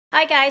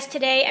Hi guys,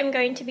 today I'm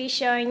going to be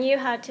showing you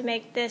how to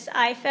make this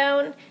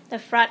iPhone. The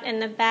front and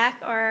the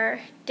back are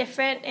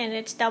different and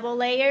it's double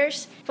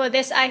layers. For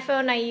this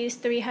iPhone I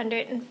used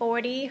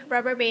 340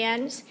 rubber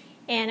bands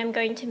and I'm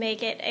going to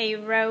make it a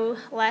row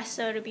less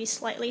so it'll be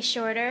slightly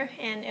shorter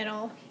and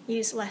it'll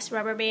use less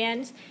rubber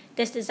bands.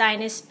 This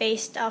design is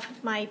based off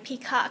of my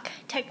peacock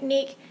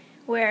technique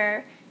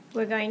where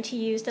we're going to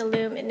use the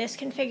loom in this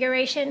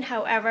configuration.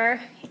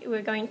 However,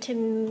 we're going to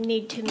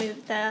need to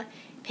move the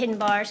pin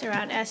bars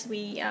around as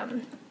we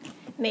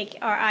make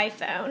our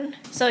iPhone.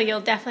 So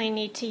you'll definitely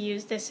need to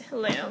use this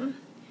loom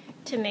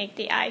to make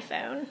the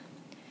iPhone.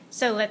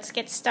 So let's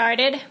get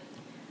started.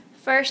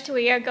 First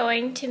we are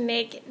going to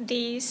make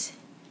these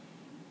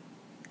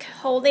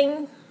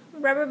holding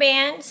rubber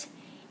bands,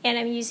 and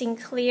I'm using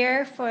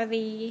clear for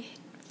the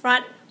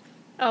front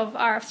of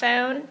our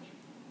phone,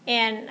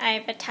 and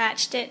I've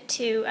attached it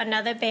to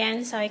another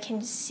band so I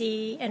can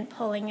see and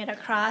pulling it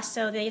across.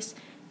 So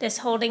this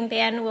holding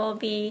band will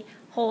be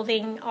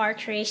holding our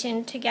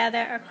creation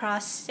together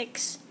across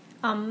 6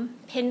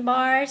 pin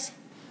bars.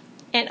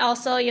 And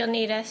also you'll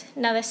need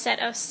another set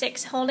of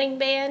 6 holding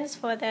bands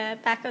for the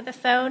back of the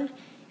phone.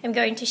 I'm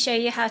going to show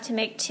you how to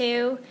make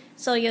 2,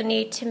 so you'll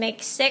need to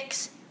make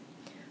 6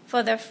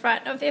 for the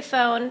front of your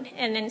phone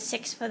and then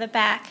 6 for the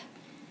back.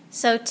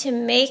 So to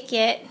make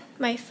it,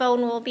 my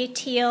phone will be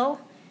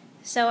teal,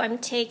 so I'm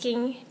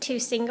taking 2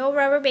 single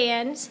rubber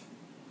bands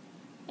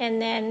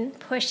and then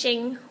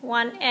pushing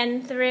one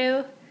end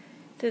through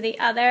the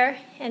other,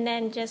 and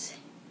then just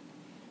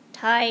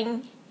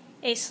tying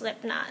a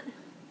slip knot.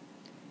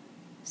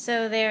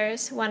 So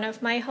there's one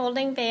of my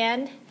holding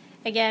band.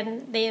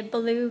 Again, the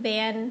blue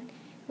band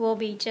will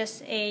be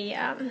just a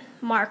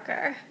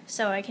marker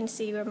so I can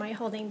see where my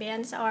holding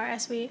bands are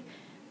as we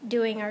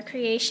doing our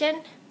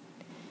creation.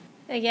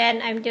 Again,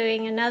 I'm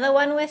doing another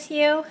one with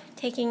you,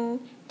 taking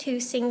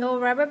 2 single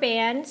rubber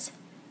bands,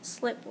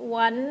 slip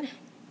one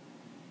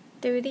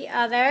through the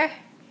other,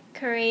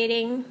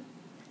 creating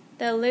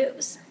the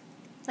loops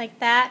like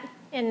that,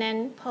 and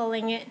then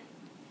pulling it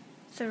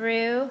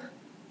through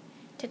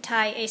to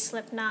tie a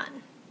slip knot.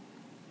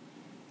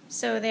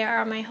 So there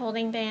are my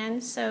holding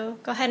bands. So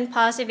go ahead and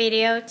pause the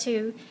video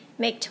to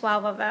make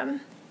 12 of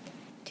them.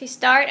 To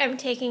start, I'm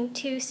taking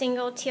 2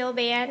 single teal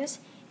bands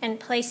and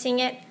placing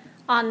it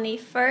on the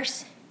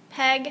first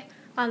peg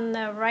on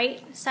the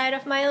right side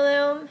of my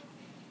loom,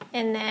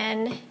 and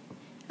then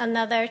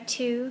another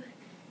 2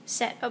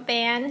 set of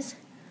bands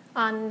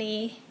on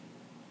the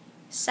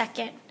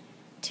second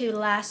to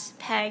last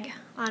peg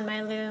on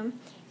my loom,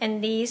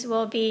 and these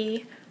will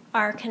be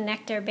our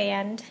connector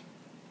band.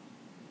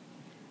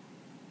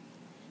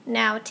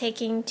 Now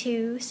taking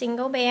 2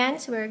 single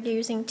bands, we're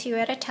using 2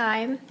 at a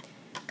time,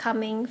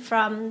 coming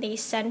from the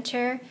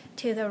center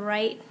to the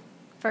right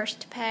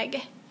first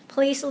peg.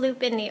 Please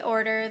loop in the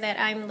order that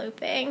I'm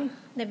looping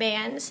the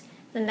bands.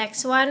 The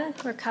next one,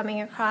 we're coming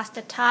across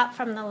the top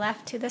from the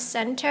left to the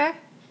center,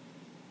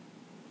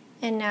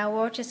 and now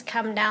we'll just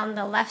come down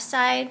the left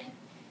side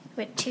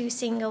with 2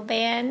 single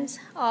bands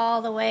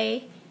all the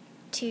way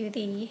to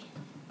the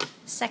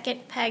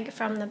second peg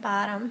from the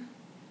bottom.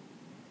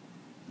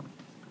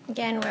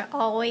 Again, we're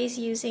always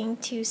using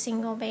 2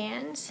 single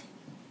bands.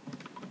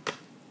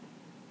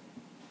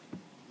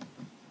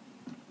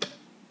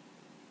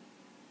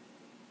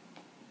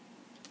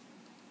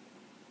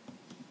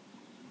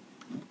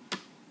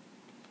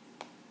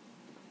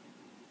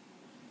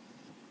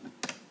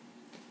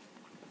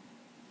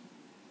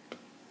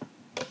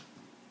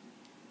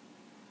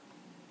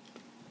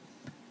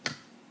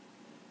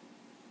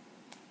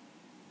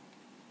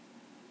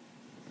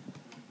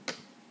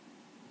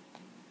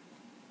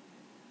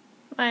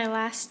 My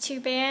last 2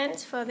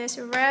 bands for this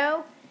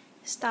row,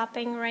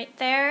 stopping right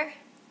there.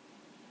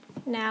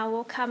 Now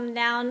we'll come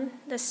down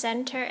the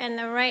center and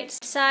the right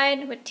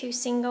side with 2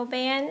 single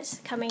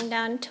bands, coming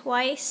down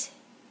twice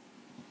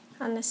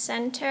on the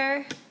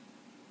center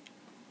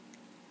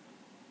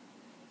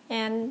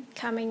and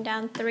coming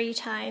down 3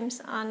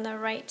 times on the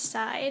right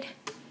side.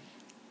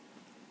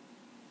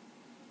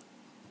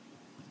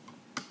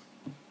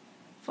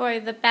 For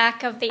the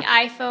back of the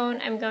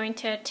iPhone, I'm going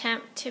to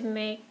attempt to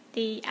make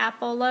the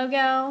Apple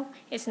logo.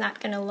 It's not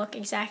going to look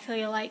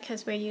exactly alike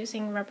because we're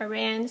using rubber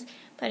bands,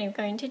 but I'm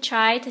going to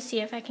try to see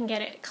if I can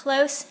get it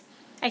close.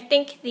 I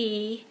think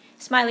the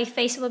smiley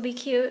face will be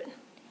cute,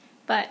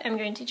 but I'm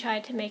going to try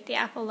to make the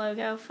Apple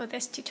logo for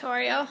this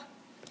tutorial.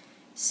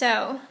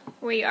 So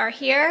we are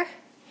here.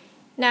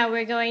 Now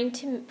we're going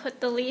to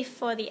put the leaf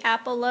for the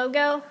Apple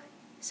logo.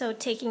 So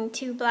taking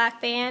 2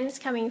 black bands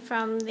coming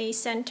from the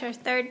center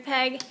 3rd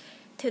peg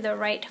to the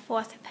right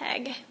 4th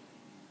peg.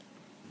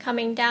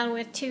 Coming down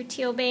with 2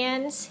 teal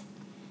bands,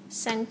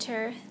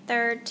 center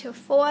 3rd to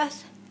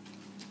 4th,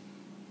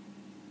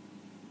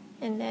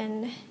 and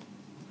then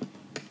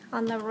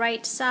on the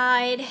right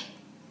side,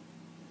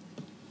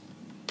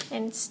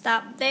 and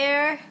stop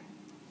there.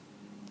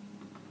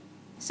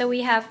 So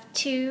we have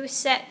 2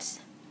 sets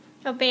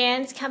of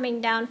bands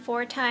coming down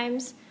 4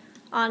 times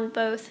on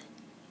both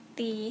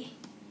the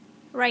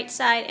right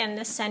side and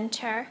the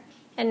center,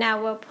 And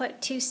now we'll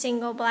put 2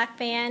 single black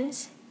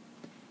bands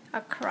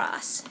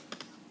across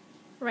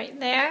right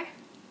there.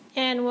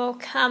 And we'll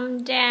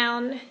come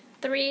down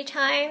 3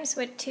 times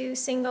with 2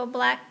 single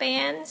black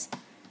bands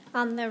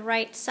on the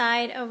right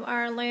side of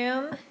our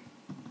loom.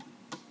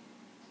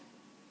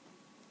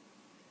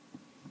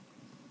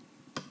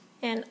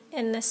 And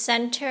in the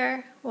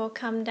center, we'll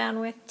come down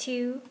with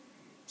 2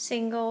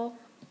 single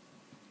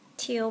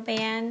teal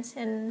bands,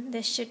 and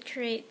this should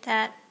create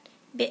that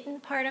bitten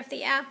part of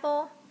the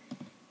apple.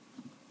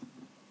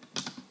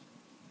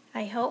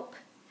 I hope.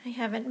 I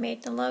haven't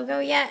made the logo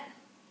yet.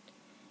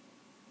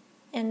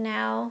 And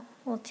now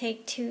we'll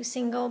take 2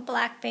 single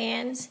black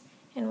bands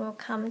and we'll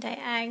come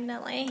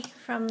diagonally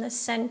from the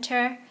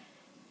center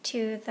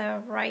to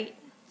the right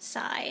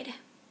side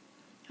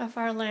of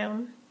our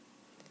loom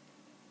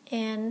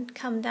and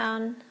come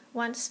down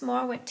once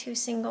more with 2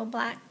 single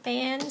black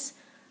bands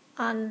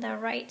on the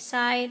right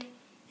side,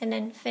 and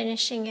then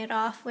finishing it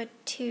off with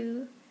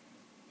 2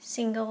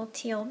 single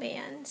teal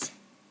bands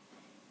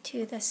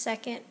to the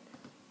second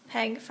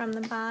peg from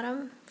the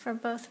bottom for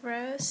both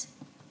rows.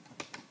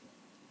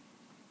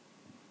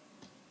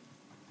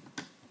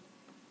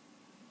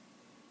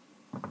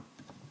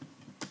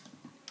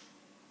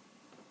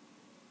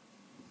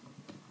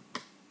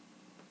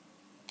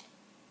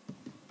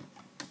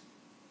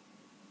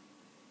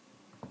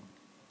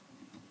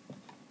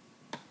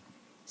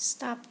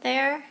 Stop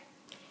there.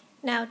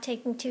 Now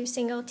taking 2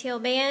 single teal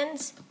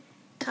bands,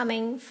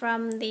 coming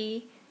from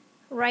the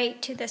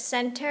right to the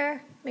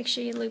center, make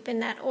sure you loop in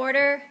that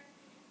order,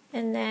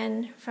 and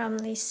then from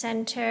the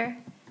center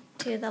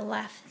to the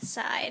left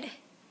side.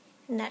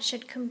 And that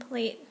should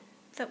complete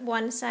the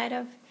one side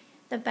of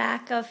the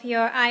back of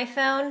your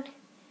iPhone.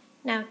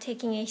 Now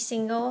taking a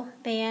single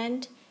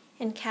band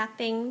and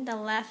capping the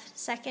left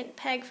second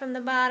peg from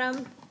the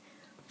bottom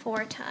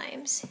 4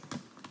 times.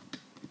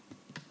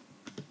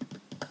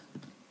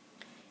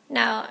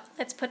 Now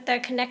let's put the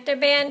connector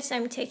bands.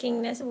 I'm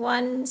taking these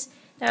ones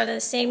that are the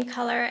same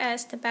color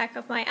as the back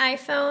of my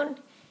iPhone,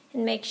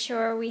 and make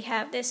sure we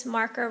have this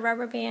marker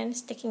rubber band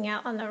sticking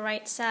out on the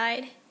right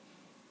side,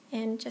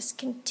 and just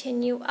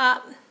continue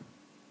up,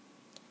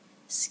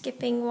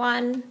 skipping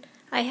 1.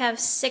 I have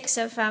 6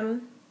 of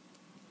them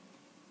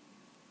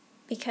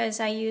because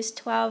I used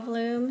 12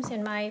 looms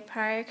in my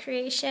prior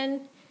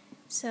creation,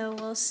 so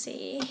we'll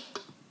see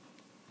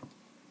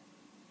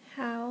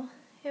how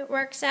it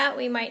works out.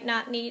 We might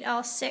not need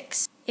all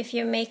 6. If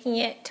you're making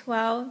it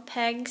 12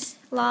 pegs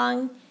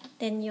long,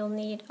 then you'll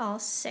need all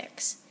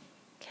 6,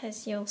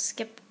 because you'll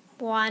skip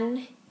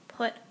 1,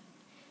 put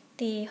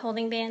the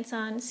holding bands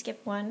on,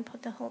 skip 1,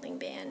 put the holding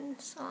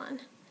bands on.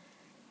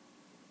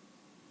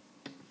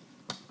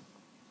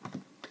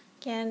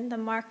 Again, the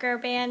marker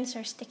bands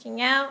are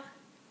sticking out,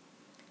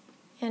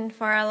 and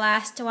for our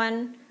last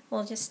one,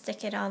 we'll just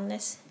stick it on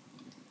this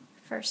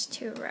first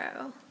 2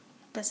 row.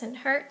 Doesn't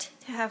hurt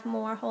to have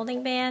more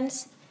holding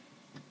bands.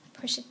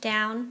 Push it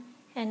down,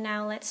 and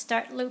now let's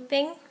start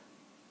looping.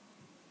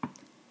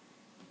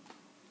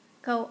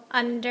 Go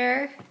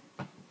under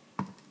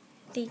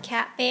the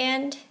cap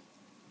band,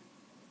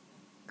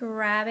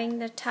 grabbing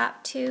the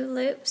top 2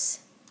 loops,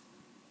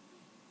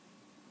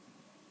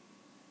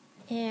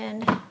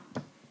 and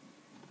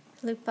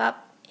loop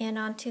up and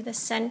onto the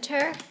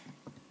center.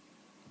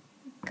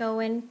 Go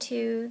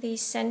into the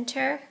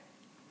center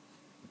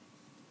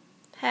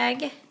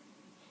peg,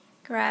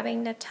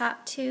 grabbing the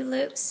top 2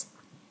 loops,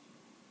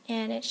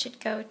 and it should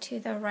go to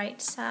the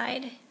right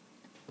side.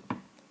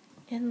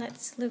 And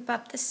let's loop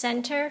up the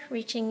center,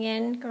 reaching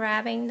in,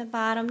 grabbing the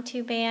bottom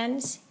 2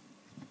 bands,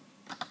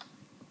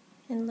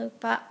 and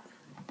loop up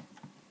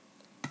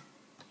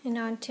and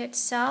onto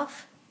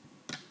itself,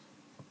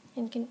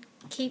 and can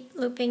keep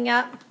looping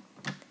up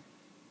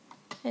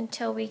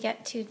until we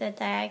get to the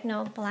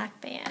diagonal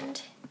black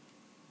band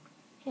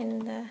in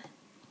the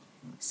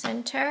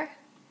center.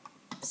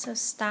 So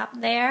stop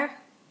there,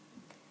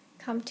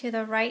 come to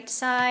the right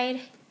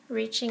side,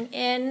 reaching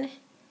in,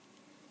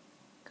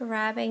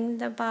 grabbing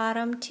the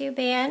bottom 2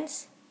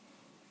 bands,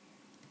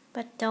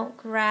 but don't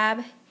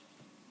grab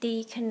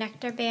the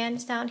connector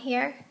bands down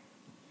here,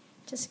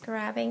 just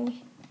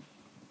grabbing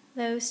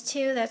those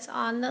 2 that's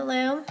on the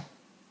loom,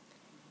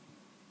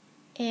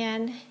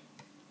 and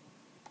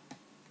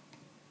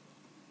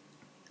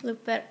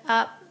loop it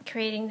up,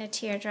 creating the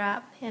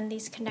teardrop, and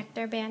these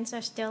connector bands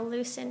are still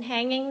loose and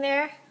hanging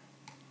there.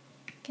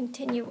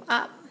 Continue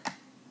up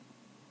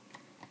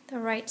the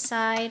right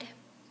side.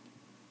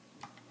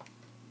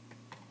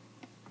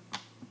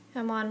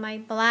 I'm on my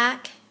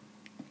black.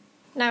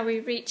 Now we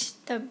reach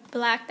the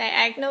black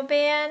diagonal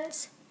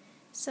bands,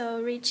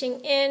 so reaching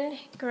in,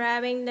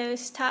 grabbing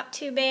those top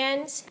 2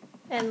 bands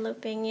and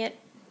looping it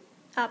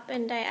up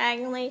and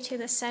diagonally to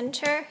the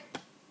center.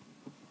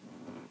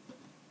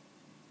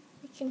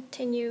 We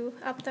continue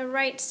up the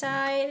right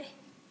side,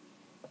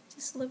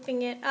 just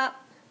looping it up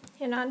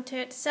and onto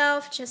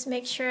itself. Just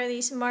make sure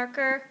these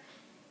marker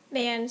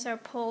bands are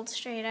pulled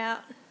straight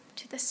out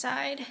to the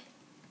side.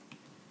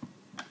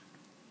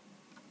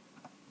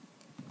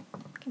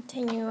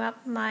 Continue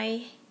up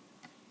my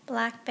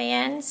black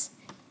bands,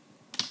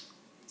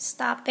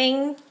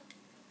 stopping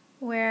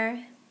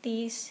where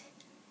these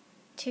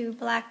two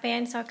black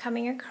bands are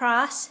coming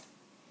across.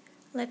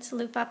 Let's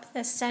loop up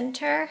the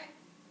center,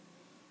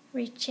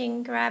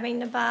 reaching, grabbing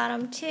the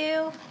bottom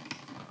two,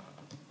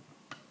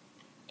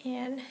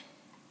 and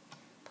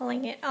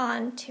pulling it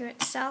on to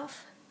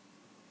itself.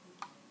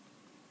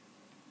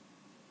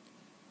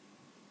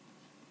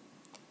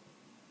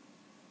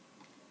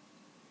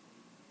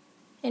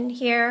 And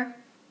here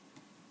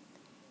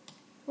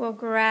we'll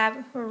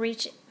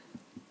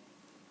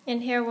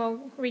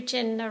reach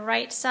in the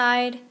right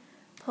side,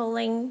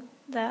 pulling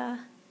the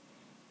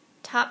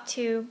top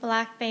two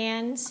black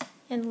bands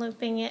and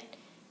looping it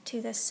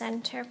to the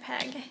center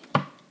peg,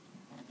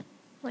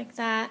 like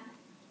that.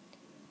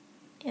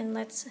 And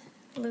let's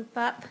loop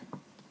up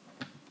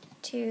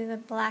to the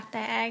black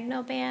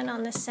diagonal band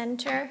on the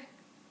center,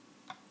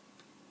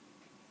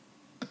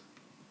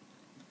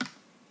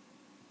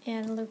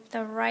 and loop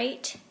the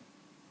right.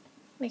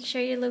 Make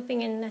sure you're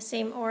looping in the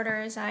same order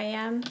as I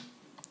am,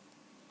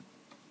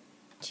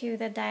 to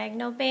the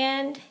diagonal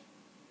band,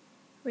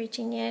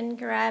 reaching in,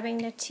 grabbing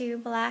the two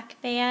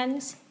black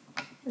bands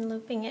and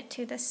looping it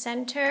to the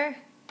center,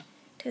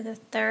 to the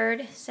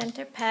third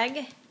center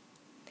peg.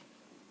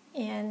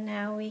 And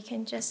now we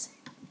can just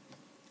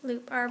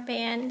loop our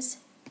bands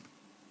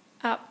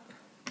up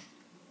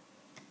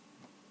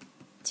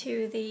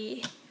to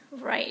the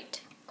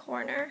right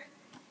corner,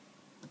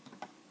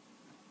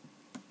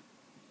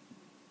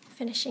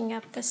 finishing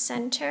up the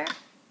center.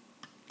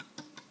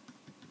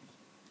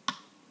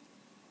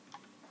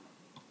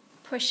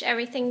 Push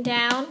everything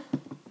down.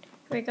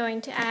 We're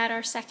going to add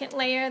our second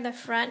layer, the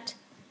front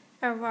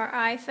of our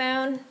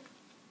iPhone.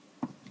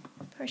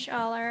 Push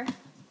all our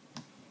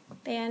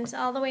bands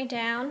all the way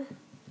down.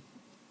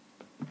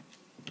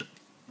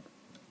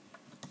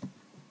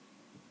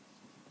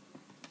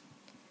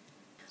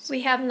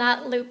 We have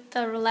not looped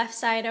the left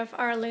side of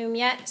our loom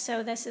yet,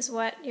 so this is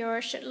what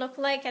yours should look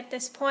like at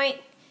this point.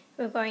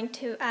 We're going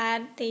to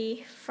add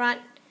the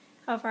front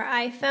of our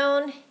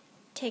iPhone,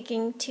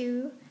 taking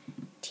two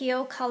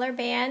teal color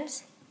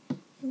bands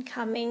and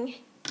coming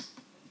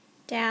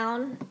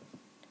down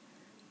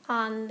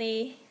on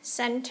the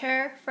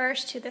center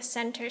first to the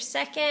center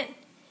second.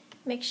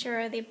 Make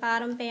sure the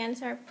bottom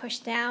bands are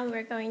pushed down.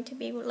 We're going to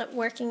be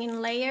working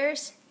in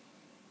layers.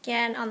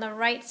 Again, on the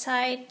right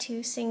side,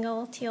 two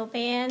single teal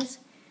bands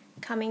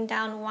coming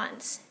down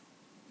once.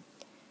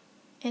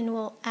 And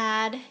we'll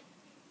add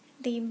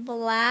the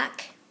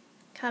black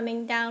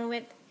coming down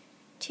with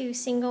two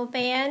single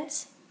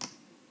bands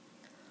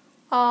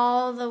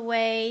all the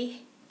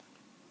way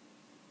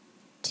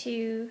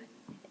to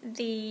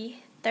the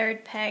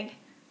third peg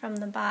from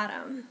the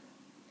bottom.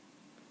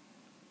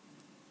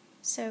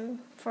 So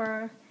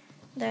for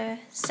the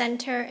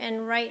center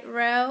and right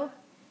row,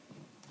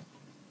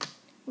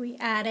 we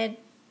added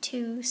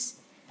a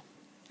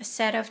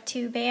set of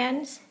two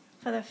bands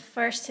for the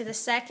first to the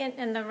second,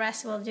 and the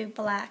rest we'll do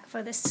black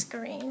for the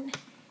screen.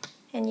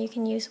 And you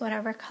can use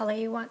whatever color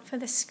you want for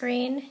the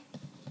screen.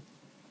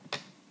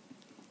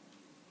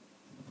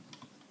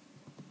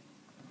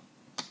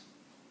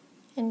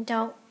 And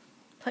don't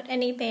put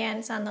any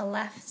bands on the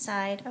left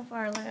side of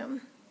our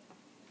loom.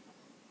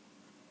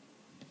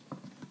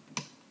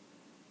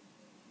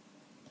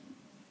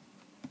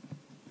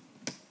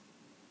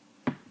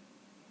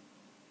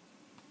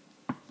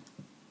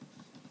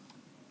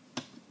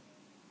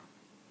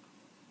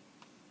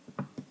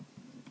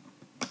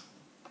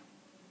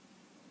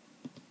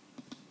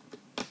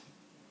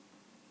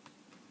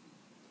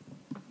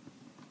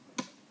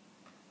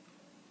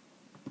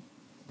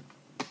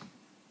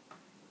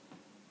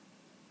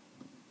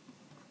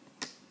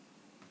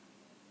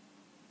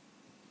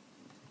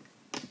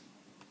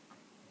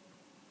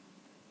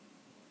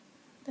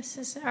 This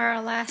is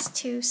our last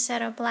two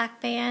set of black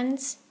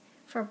bands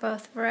for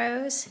both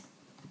rows.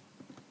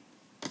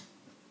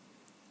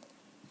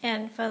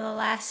 And for the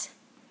last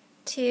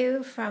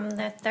two, from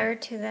the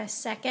third to the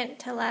second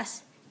to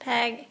last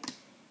peg,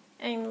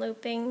 I'm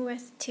looping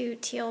with two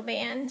teal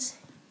bands.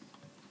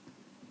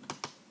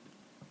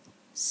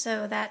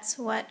 So that's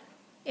what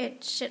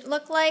it should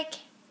look like.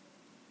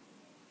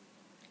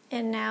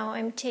 And now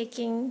I'm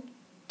taking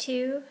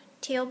two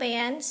teal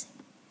bands,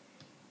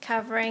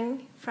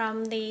 covering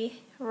from the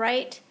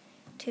right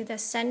to the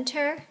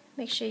center.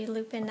 Make sure you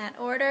loop in that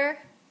order.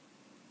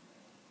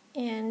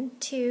 And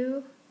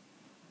two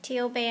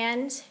teal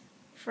bands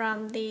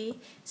from the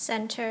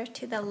center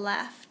to the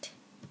left.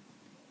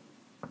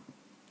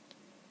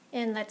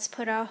 And let's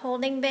put our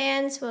holding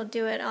bands. We'll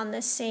do it on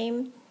the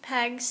same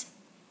pegs.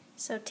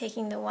 So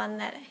taking the one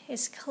that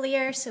is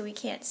clear so we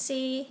can't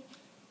see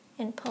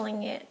and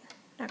pulling it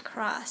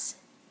across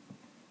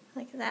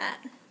like that.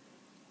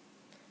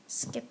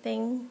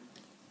 Skipping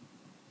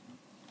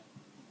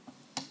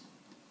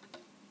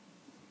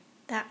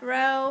that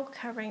row,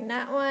 covering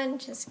that one,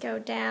 just go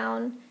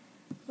down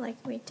like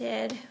we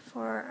did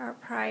for our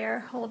prior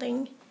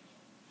holding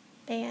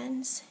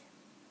bands.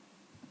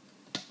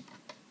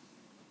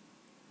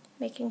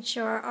 Making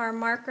sure our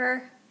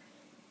marker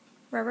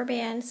rubber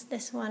bands.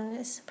 This one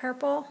is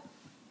purple,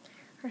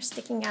 or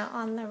sticking out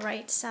on the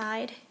right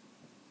side.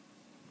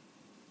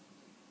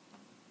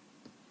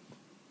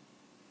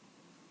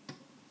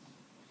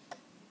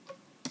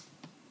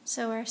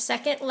 So our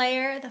second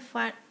layer, the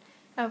front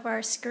of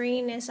our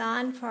screen, is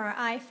on for our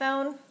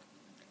iPhone.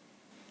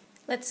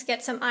 Let's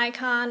get some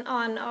icon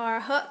on our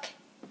hook.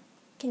 You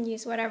can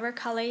use whatever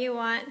color you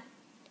want.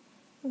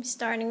 I'm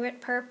starting with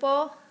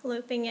purple,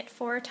 looping it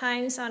 4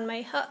 times on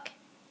my hook,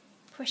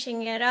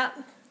 pushing it up.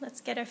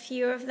 Let's get a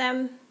few of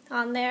them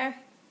on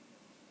there.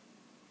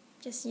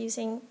 Just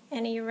using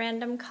any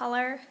random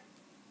color.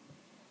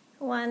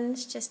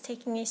 One's just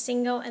taking a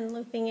single and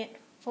looping it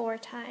 4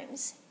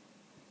 times.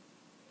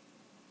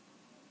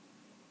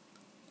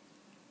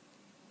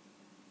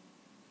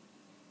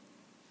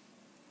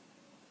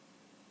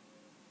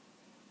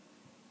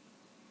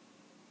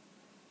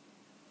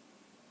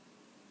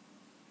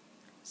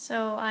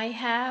 So I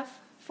have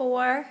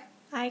 4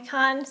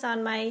 icons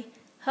on my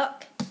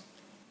hook,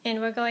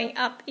 and we're going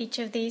up each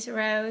of these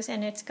rows,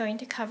 and it's going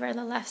to cover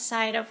the left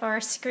side of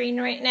our screen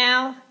right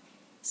now.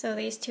 So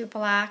these 2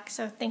 black,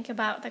 so think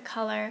about the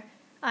color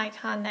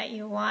icon that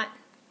you want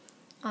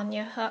on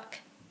your hook.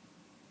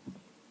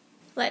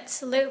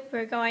 Let's loop.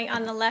 We're going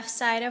on the left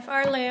side of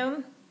our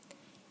loom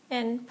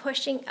and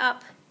pushing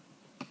up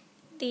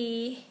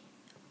the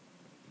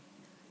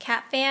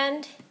cap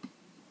band,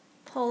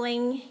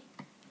 pulling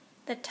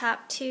the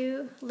top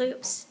 2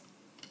 loops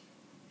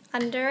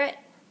under it,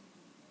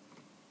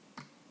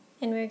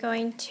 and we're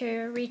going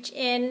to reach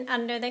in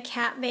under the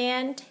cap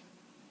band,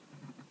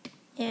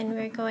 and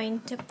we're going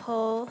to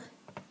pull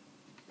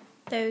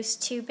those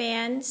 2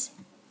 bands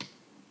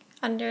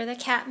under the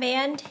cap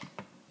band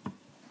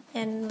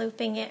and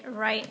looping it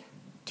right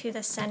to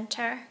the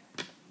center,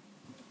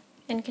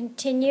 and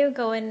continue,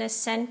 go in the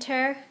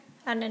center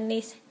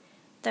underneath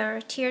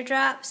the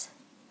teardrops,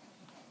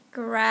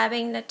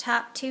 grabbing the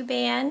top 2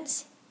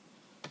 bands,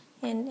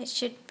 and it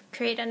should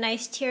create a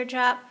nice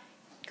teardrop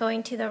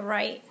going to the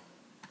right.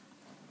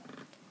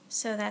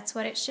 So that's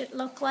what it should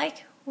look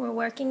like. We're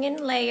working in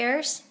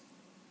layers.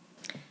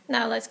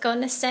 Now let's go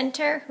in the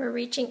center. We're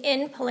reaching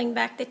in, pulling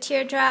back the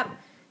teardrop,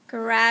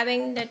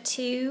 grabbing the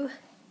 2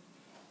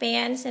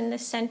 bands in the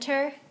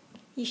center.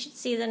 You should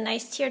see the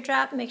nice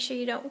teardrop. Make sure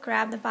you don't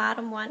grab the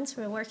bottom ones.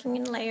 We're working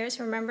in layers,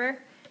 remember?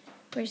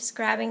 We're just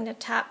grabbing the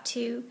top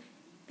 2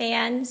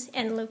 bands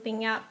and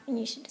looping up, and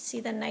you should see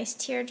the nice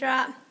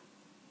teardrop,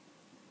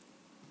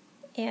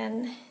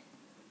 and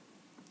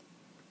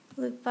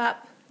loop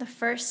up the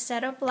first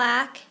set of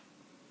black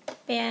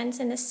bands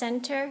in the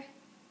center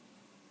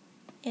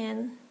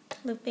and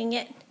looping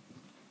it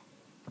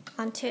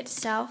onto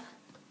itself,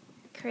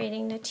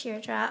 creating the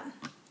teardrop.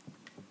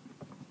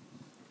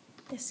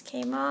 This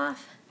came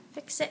off,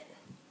 fix it.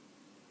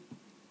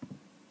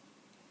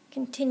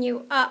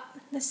 Continue up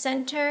the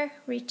center,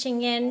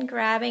 reaching in,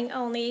 grabbing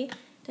only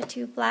the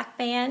 2 black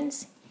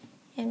bands,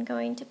 and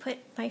going to put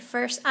my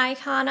first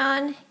icon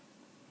on,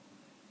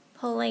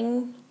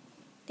 pulling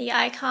the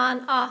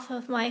icon off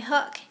of my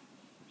hook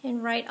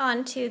and right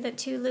onto the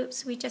 2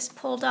 loops we just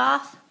pulled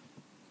off,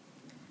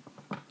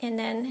 and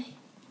then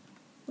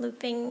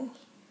looping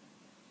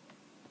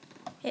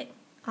it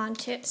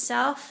onto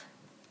itself,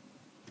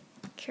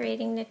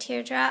 creating the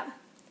teardrop.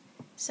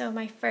 So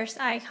my first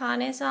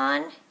icon is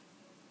on.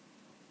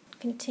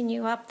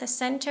 Continue up the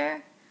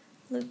center,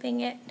 looping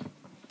it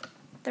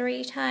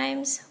 3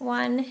 times.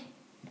 1,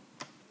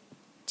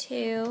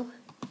 2,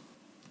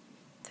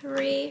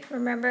 3.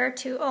 Remember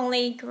to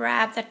only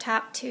grab the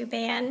top 2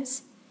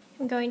 bands.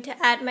 I'm going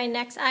to add my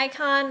next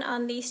icon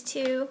on these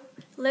 2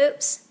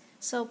 loops.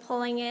 So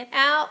pulling it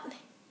out,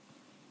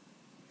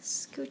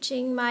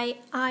 scooching my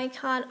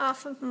icon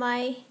off of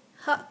my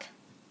hook,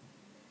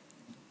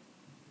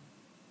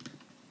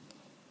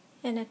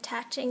 and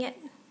attaching it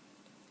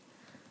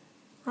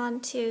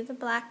onto the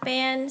black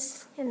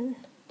bands and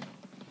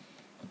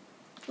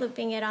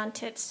looping it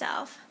onto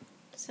itself.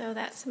 So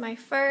that's my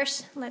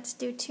first. Let's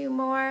do 2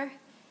 more.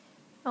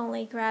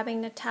 Only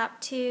grabbing the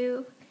top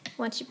 2.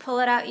 Once you pull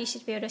it out, you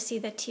should be able to see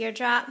the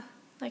teardrop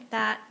like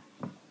that.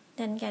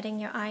 Then getting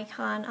your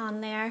icon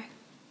on there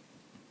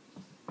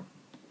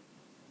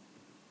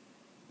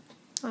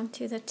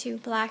onto the 2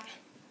 black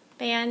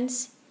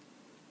bands,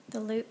 the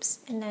loops,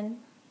 and then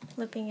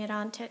looping it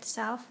onto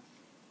itself.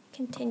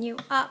 Continue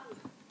up.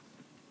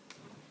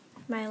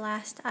 My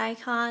last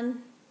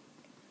icon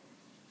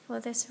for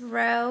this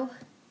row.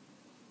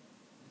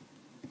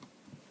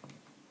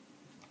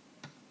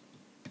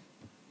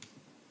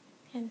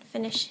 And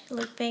finish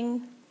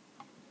looping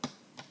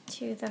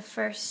to the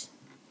first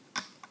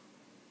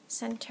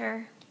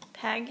center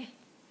peg.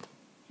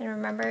 And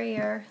remember,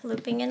 you're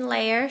looping in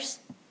layers,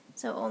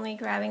 so only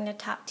grabbing the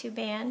top 2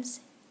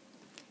 bands.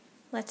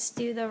 Let's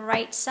do the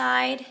right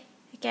side.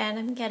 Again,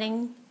 I'm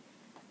getting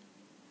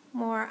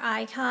more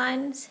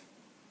icons.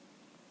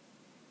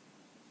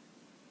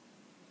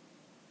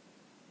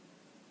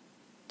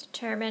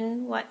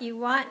 Determine what you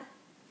want,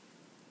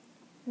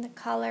 and the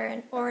color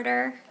and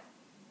order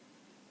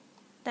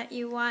that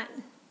you want.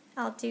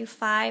 I'll do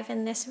 5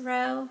 in this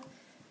row.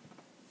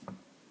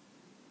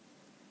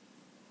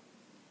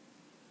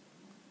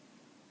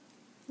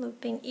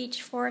 looping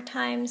each 4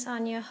 times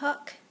on your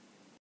hook.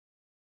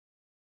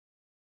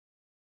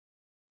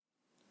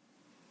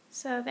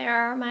 So there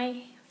are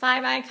my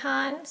 5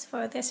 icons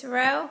for this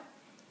row.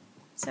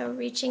 So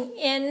reaching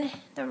in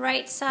the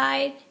right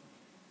side,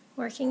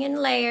 working in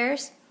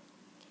layers,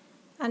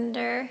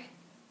 under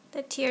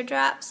the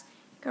teardrops,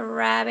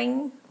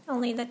 grabbing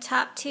only the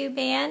top 2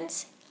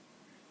 bands,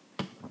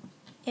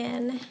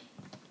 and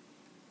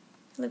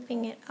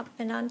looping it up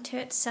and onto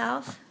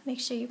itself. Make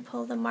sure you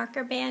pull the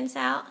marker bands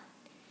out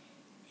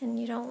and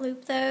you don't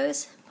loop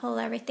those. Pull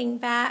everything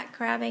back,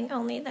 grabbing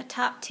only the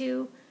top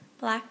 2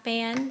 black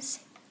bands,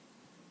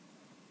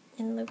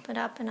 and loop it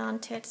up and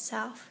onto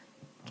itself.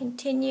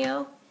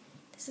 Continue.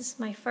 This is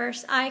my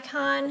first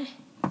icon.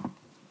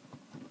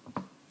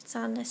 It's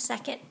on the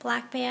second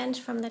black band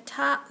from the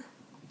top.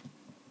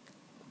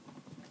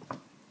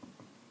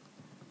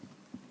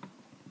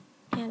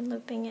 And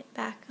looping it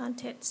back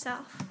onto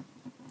itself.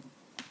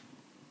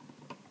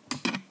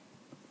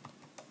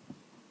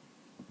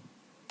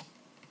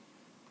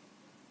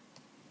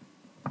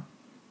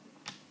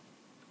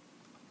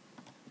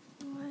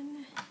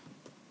 One,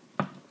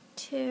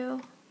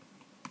 2,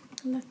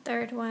 and the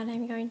third one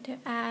I'm going to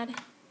add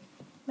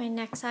my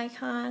next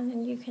icon,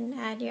 and you can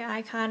add your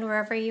icon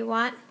wherever you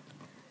want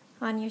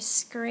on your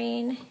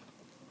screen.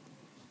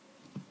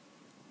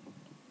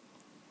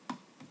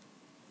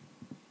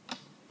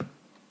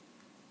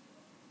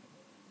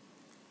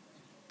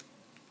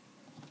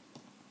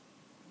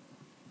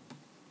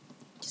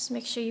 Just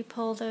make sure you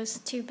pull those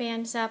 2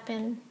 bands up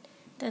and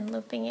then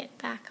looping it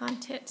back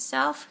onto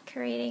itself,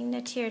 creating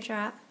the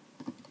teardrop.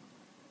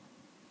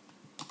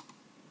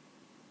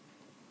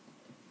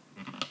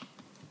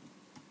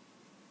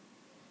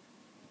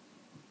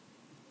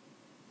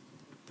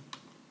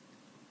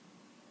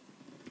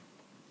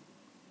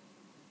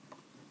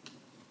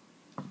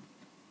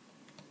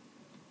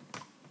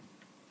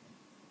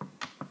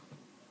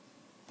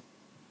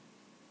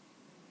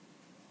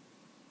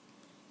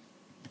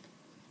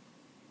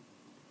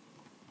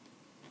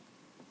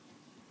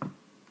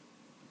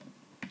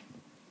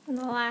 And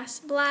the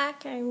last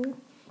black,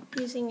 I'm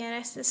using it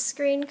as the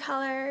screen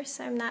color,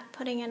 so I'm not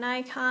putting an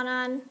icon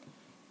on,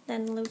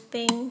 then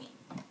looping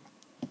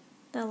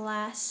the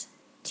last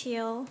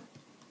teal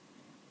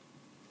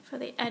for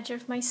the edge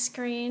of my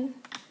screen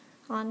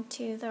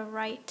onto the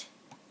right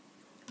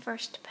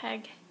first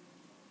peg.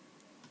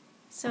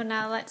 So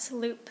now let's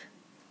loop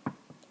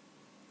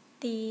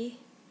the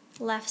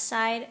left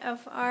side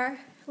of our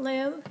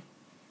loom,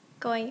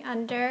 going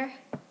under,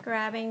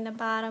 grabbing the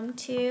bottom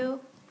 2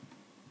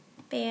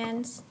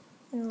 bands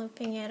and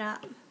looping it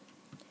up.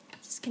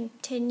 Just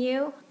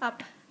continue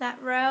up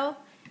that row,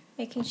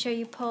 making sure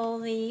you pull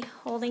the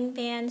holding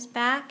bands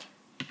back,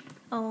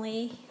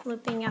 only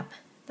looping up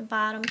the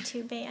bottom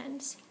 2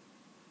 bands.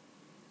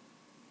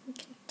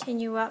 And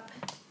continue up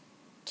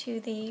to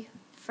the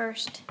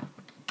first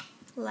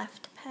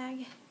left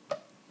peg.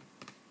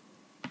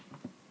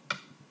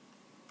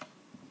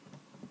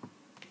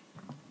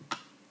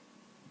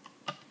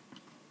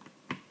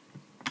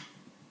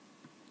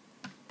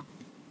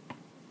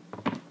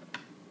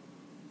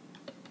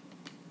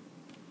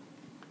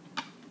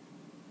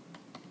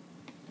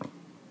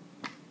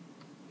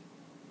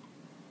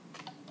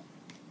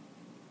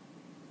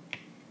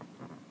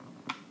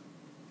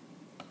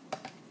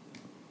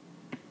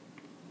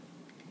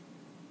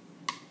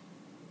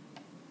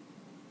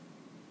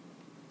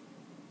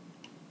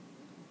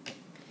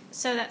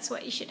 So that's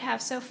what you should have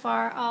so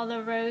far. All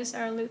the rows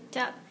are looped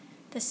up.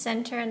 The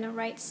center and the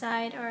right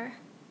side are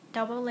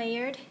double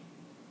layered.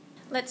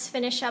 Let's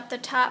finish up the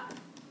top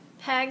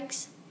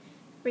pegs,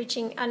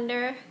 reaching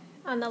under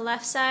on the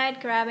left side,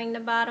 grabbing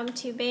the bottom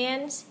 2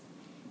 bands,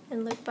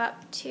 and loop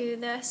up to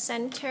the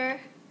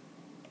center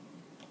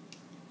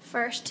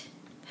first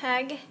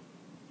peg,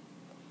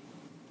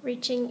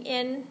 reaching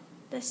in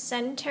the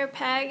center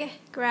peg,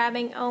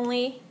 grabbing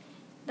only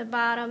the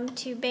bottom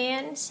 2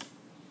 bands,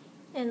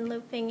 and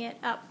looping it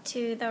up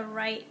to the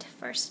right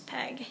first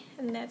peg.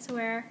 And that's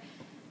where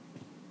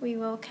we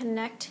will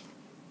connect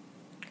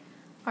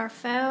our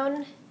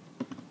phone.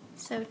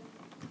 So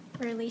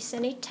release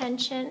any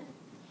tension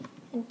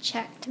and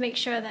check to make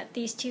sure that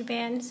these 2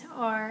 bands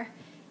are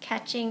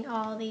catching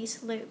all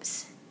these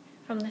loops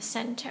from the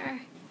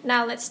center.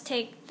 Now let's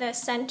take the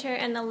center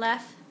and the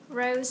left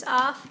rows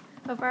off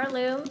of our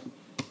loom.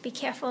 Be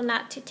careful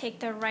not to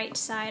take the right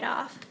side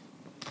off.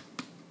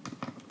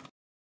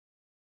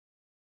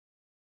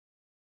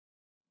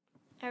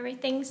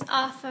 Everything's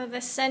off of the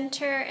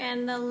center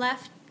and the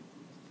left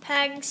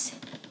pegs.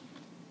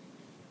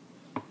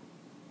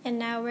 And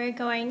now we're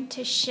going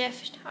to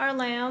shift our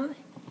loom,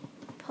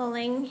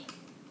 pulling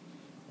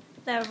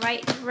the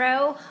right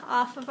row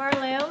off of our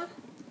loom,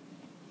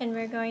 and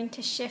we're going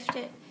to shift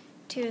it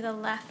to the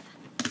left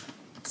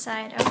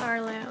side of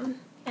our loom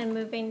and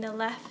moving the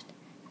left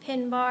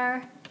pin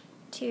bar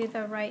to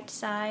the right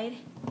side.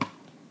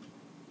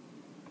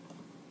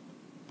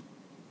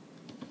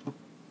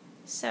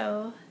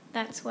 So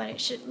that's what it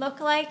should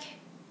look like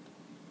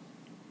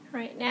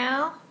right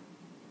now.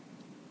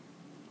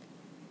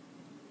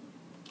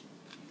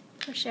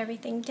 Push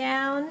everything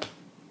down.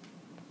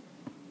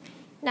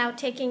 Now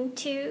taking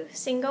two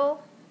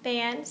single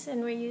bands,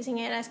 and we're using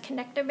it as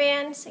connector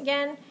bands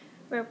again.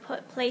 We're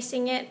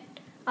placing it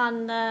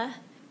on the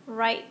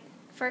right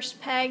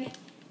first peg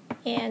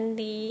and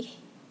the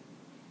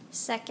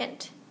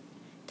second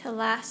to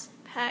last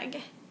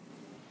peg.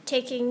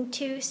 Taking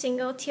two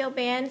single teal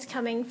bands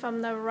coming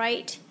from the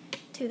right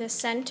to the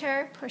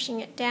center,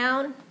 pushing it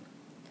down,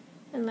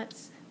 and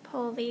let's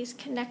pull these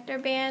connector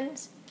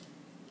bands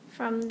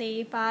from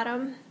the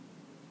bottom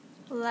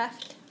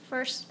left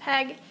first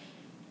peg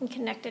and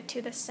connect it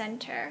to the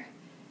center.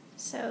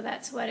 So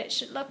that's what it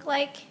should look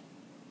like.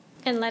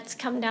 And let's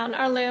come down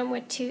our loom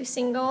with two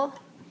single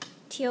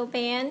teal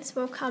bands.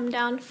 We'll come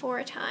down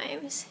 4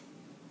 times.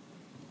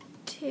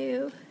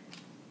 2,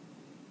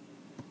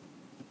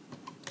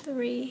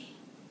 3,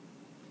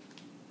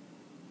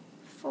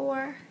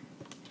 4.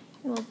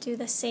 And we'll do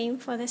the same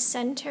for the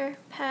center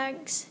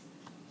pegs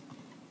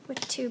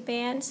with 2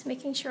 bands,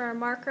 making sure our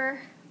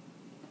marker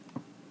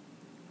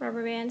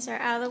rubber bands are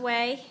out of the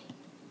way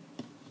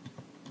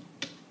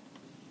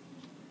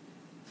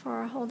for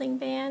our holding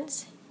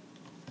bands.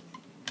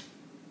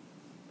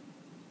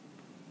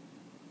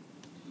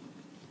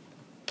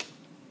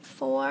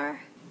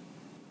 Four.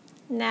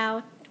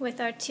 Now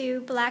with our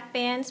 2 black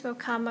bands, we'll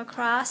come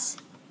across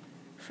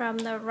from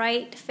the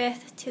right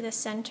 5th to the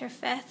center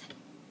 5th,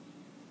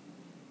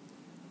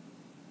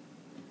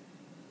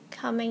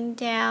 coming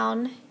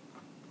down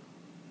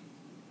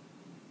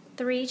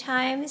 3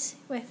 times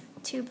with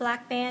 2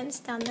 black bands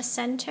down the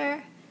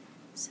center.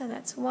 So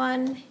that's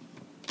 1,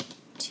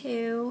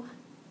 2,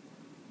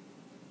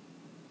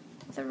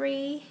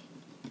 3,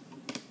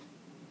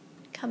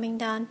 coming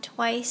down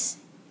twice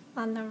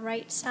on the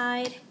right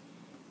side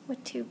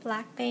with 2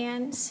 black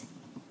bands,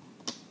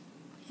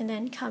 and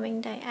then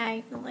coming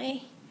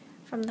diagonally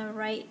from the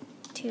right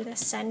to the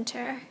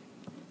center.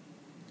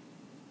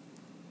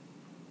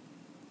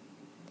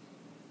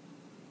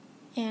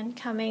 And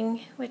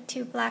coming with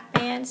 2 black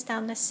bands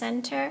down the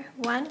center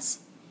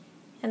once,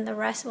 and the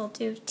rest will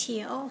do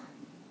teal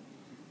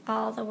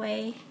all the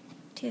way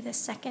to the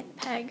second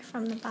peg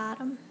from the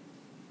bottom.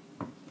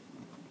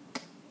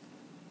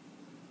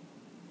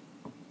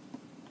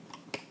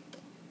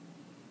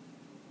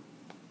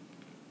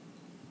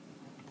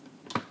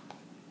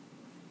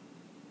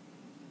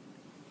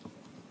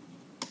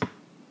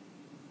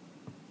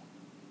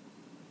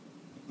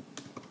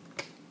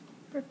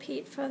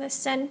 Repeat for the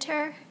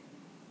center.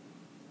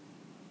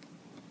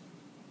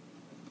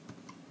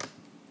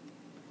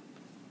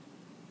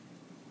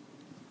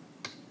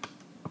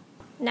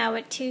 Now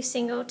with 2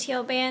 single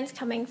teal bands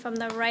coming from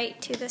the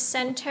right to the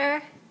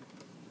center,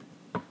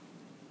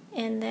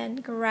 and then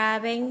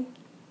grabbing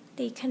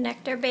the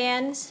connector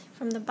bands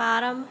from the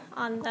bottom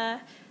on the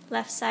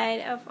left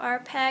side of our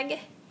peg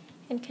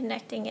and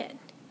connecting it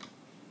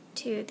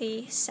to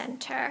the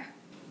center.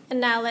 And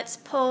now let's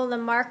pull the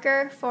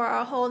marker for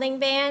our holding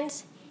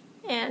bands,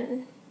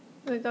 and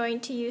we're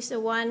going to use the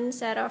ones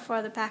that are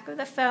for the back of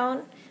the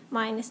phone.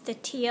 Mine is the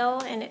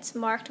teal and it's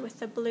marked with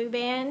the blue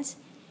bands,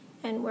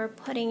 and we're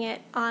putting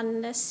it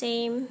on the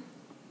same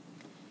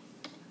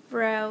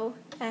row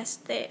as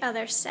the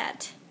other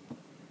set.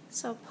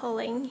 So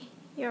pulling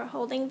your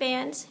holding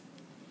bands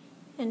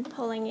and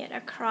pulling it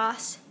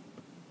across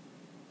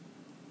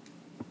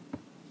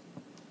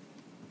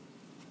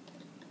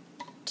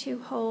to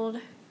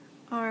hold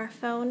our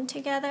phone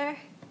together.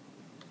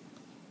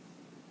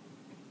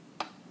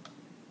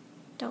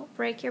 Don't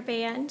break your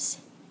bands.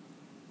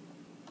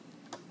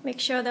 Make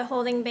sure the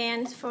holding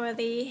bands for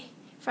the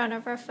front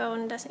of our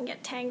phone doesn't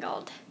get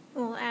tangled.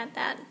 We'll add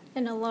that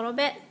in a little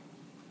bit.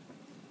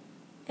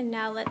 And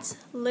now let's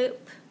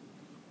loop,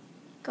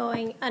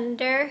 going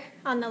under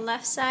on the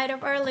left side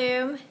of our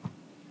loom,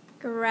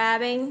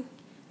 grabbing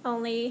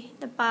only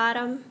the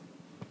bottom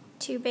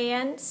 2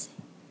 bands,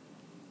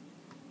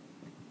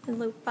 and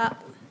loop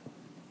up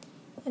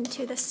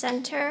into the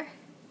center.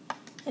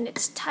 And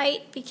it's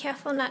tight, be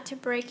careful not to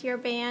break your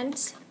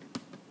bands.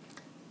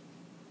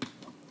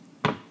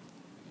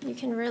 You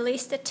can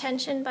release the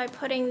tension by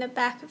putting the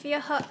back of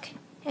your hook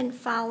and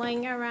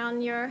following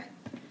around your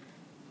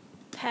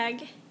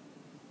peg.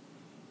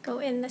 Go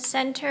in the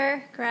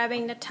center,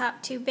 grabbing the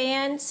top 2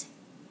 bands,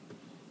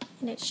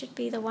 and it should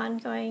be the one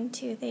going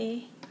to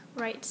the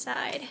right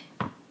side.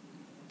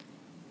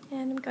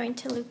 And I'm going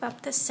to loop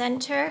up the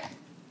center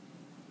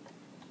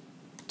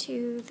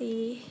to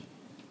the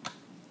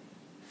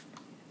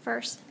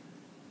first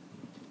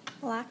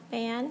black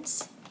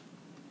bands,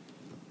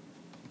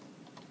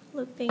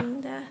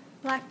 looping the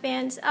black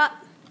bands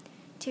up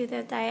to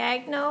the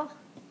diagonal,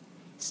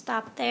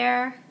 stop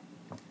there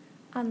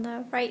on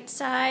the right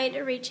side,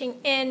 reaching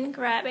in,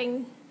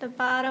 grabbing the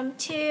bottom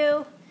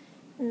 2,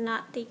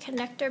 not the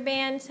connector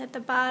bands at the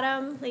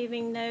bottom,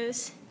 leaving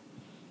those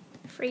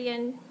free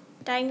and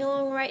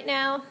dangling right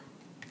now,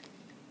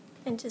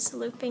 and just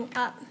looping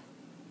up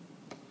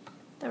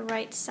the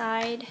right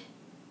side,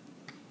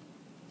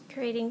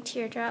 creating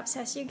teardrops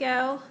as you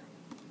go.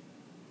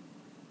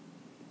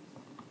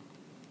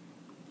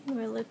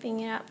 We're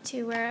looping it up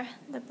to where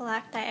the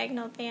black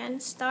diagonal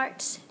band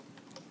starts.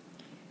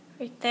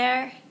 Right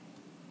there.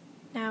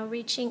 Now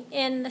reaching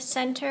in the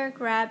center,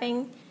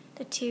 grabbing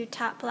the two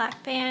top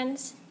black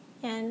bands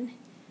and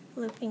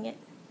looping it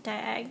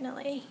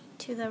diagonally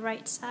to the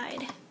right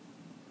side.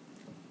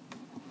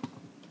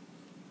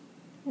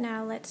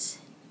 Now let's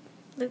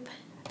loop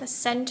the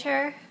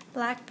center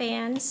black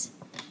bands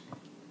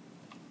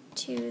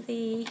to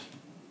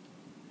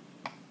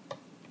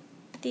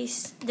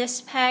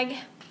this peg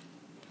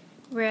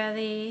where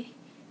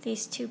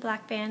these two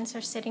black bands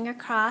are sitting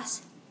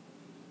across.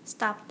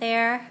 Stop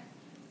there,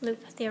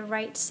 loop the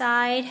right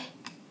side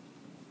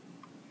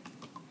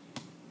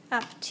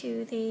up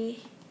to the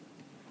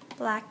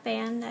black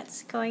band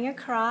that's going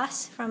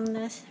across from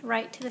the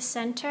right to the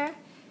center,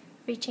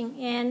 reaching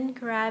in,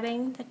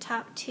 grabbing the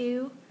top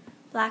two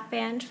black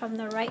band from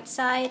the right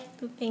side,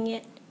 looping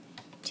it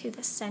to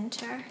the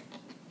center.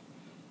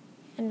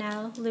 And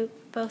now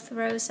loop both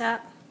rows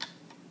up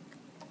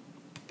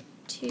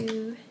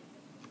to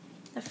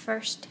the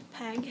first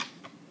peg.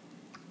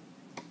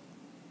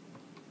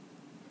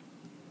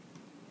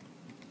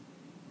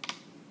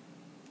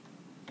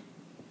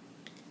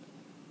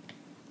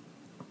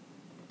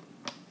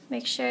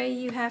 Make sure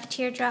you have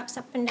teardrops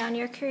up and down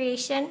your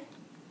creation,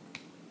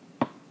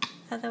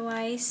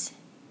 otherwise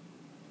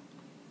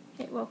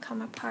it will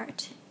come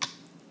apart.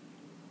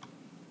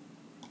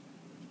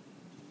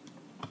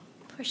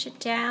 Push it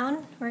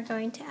down. We're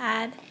going to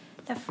add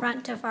the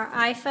front of our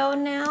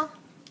iPhone now.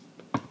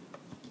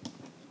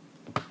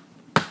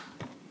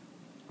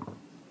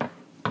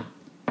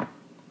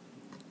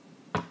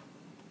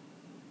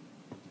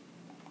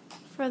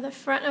 For the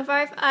front of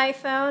our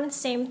iPhone,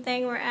 same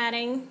thing, we're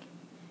adding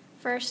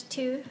first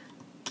two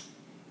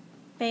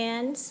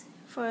bands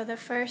for the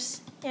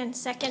first and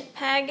second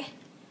peg,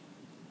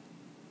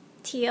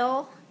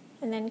 teal,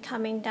 and then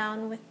coming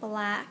down with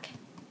black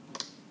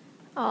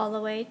all the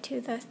way to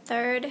the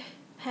third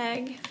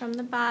peg from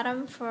the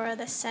bottom for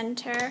the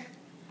center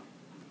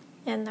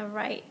and the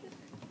right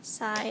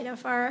side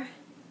of our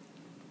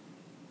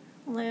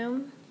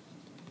loom.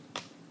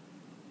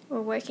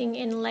 We're working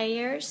in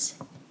layers.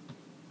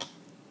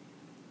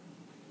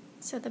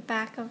 So the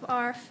back of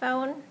our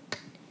phone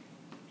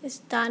is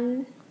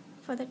done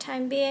for the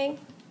time being,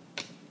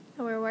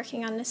 and we're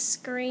working on the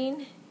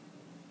screen.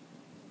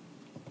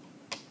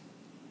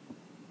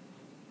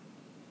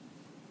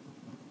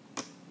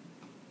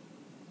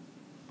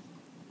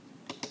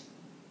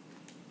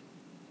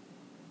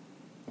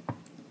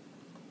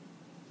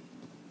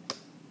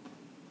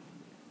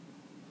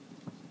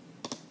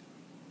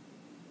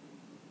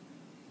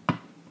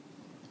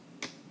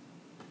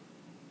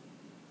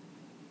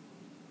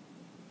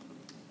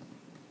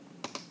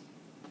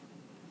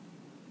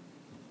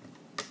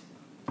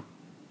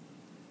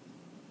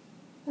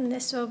 And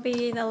this will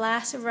be the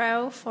last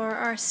row for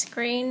our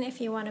screen.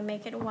 If you want to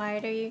make it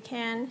wider, you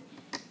can.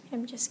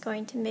 I'm just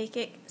going to make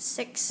it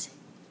 6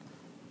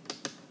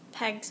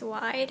 pegs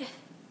wide.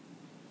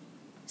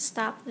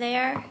 Stop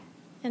there,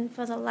 and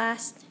for the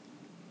last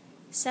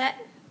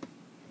set,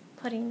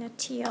 putting the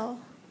teal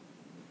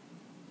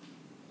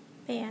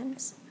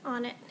bands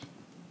on it,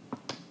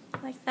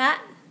 like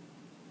that.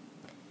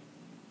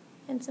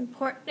 And it's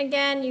important,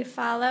 again, you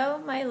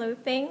follow my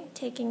looping,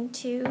 taking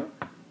 2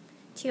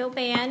 teal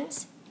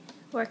bands,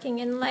 working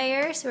in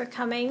layers. We're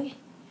coming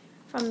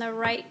from the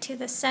right to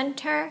the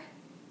center,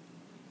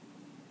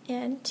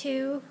 and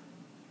 2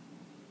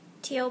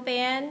 teal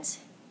bands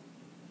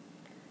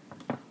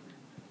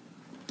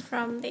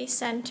from the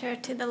center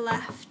to the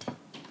left.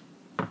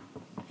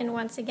 And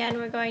once again,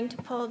 we're going to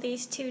pull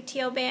these 2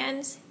 teal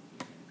bands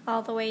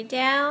all the way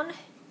down.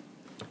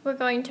 We're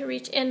going to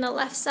reach in the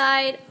left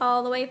side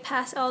all the way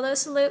past all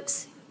those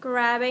loops,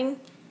 grabbing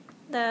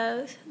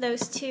those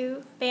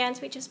 2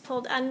 bands we just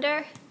pulled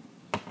under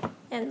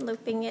and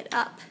looping it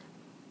up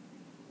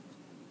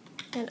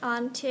and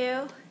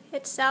onto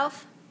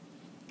itself.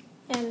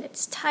 And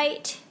it's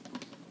tight.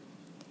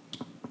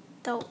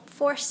 Don't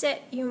force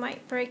it, you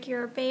might break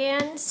your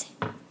bands,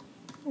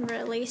 and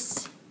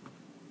release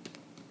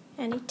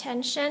any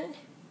tension.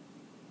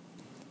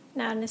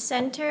 Now in the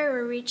center,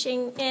 we're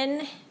reaching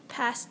in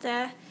past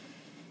the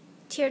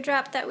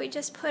teardrop that we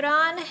just put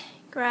on,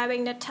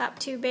 grabbing the top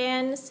 2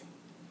 bands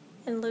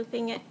and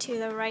looping it to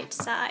the right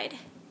side.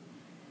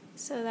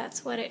 So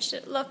that's what it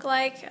should look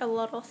like, a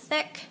little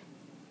thick.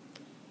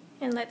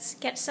 And let's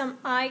get some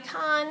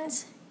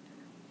icons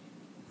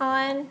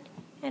on,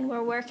 and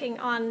we're working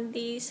on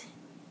these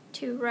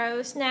 2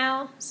 rows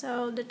now,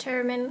 so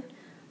determine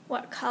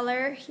what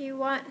color you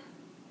want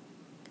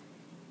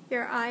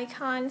your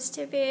icons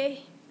to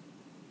be.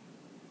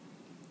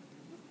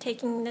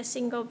 Taking the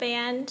single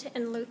band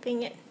and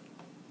looping it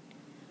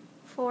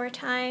 4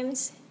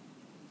 times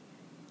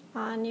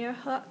on your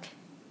hook.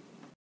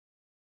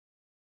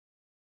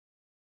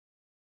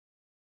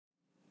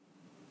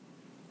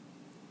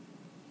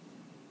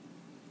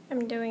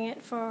 I'm doing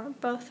it for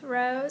both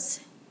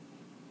rows.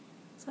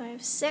 So I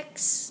have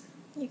 6,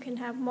 you can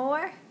have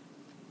more.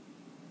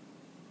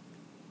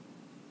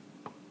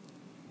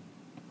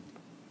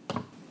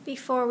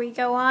 before we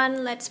go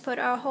on, let's put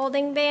our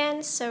holding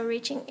bands. So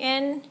reaching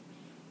in,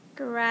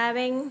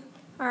 grabbing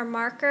our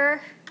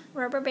marker,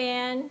 rubber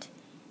band,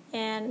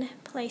 and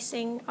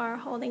placing our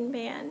holding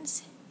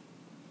bands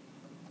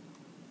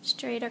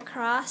straight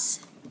across.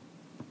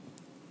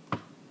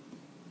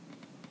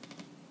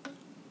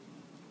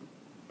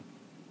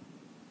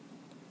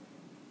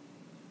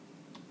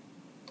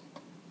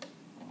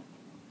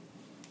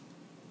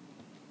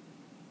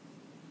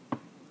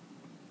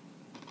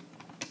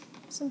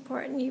 It's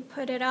important you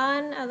put it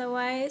on,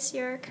 otherwise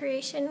your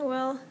creation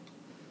will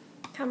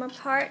come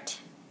apart.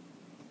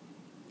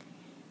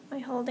 My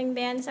holding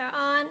bands are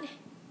on.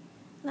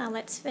 Now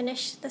let's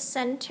finish the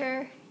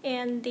center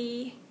and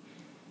the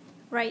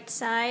right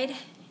side.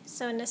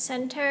 So in the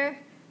center,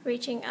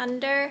 reaching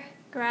under,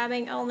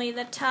 grabbing only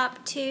the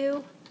top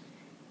two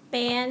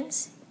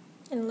bands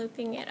and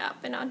looping it up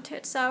and onto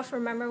itself.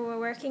 Remember, we're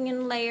working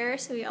in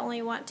layers, so we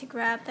only want to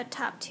grab the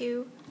top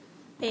two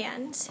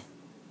bands.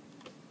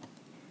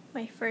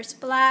 My first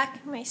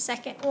black, my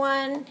second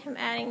one, I'm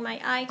adding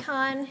my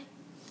icon,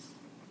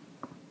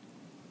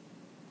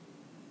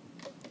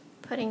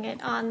 putting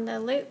it on the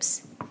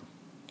loops,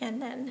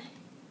 and then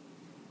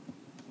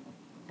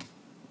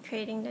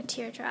creating the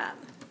teardrop.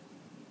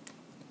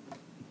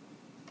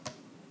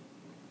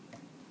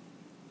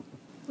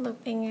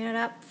 Looping it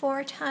up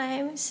 4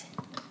 times,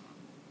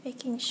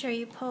 making sure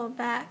you pull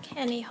back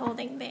any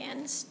holding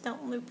bands.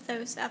 Don't loop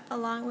those up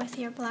along with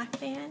your black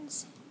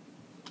bands.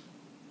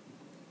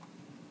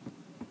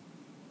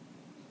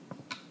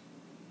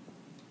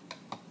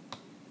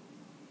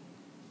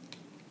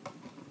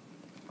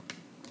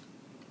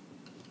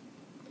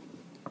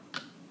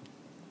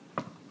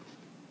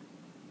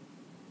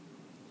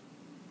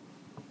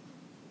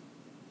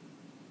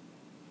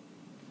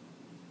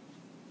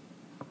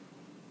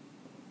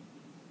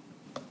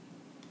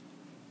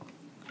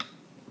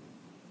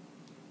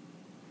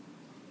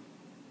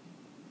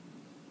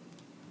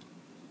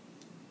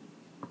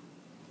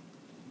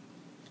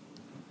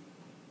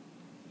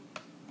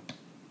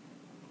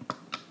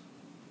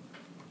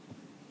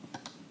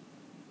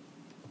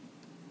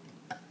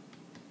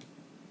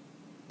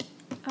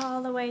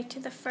 All the way to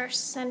the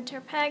first center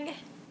peg.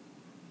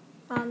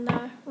 On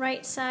the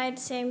right side,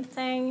 same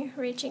thing,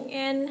 reaching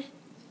in,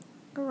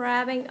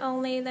 grabbing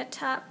only the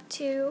top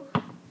two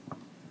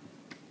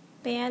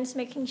bands,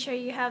 making sure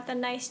you have the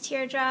nice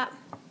teardrop,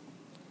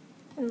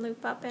 and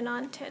loop up and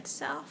onto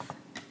itself.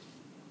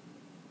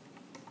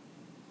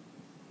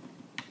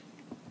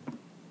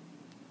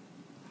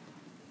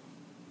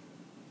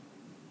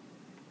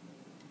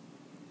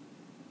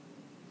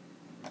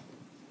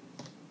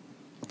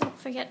 Don't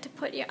forget to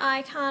put your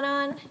icon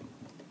on.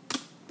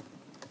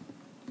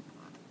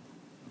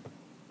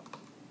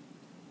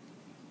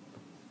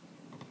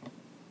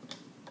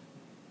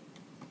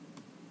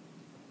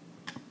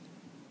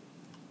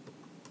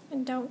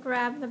 And don't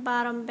grab the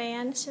bottom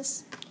bands,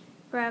 just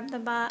grab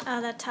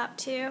the top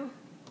two,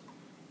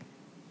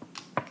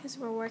 because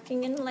we're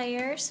working in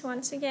layers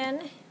once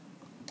again.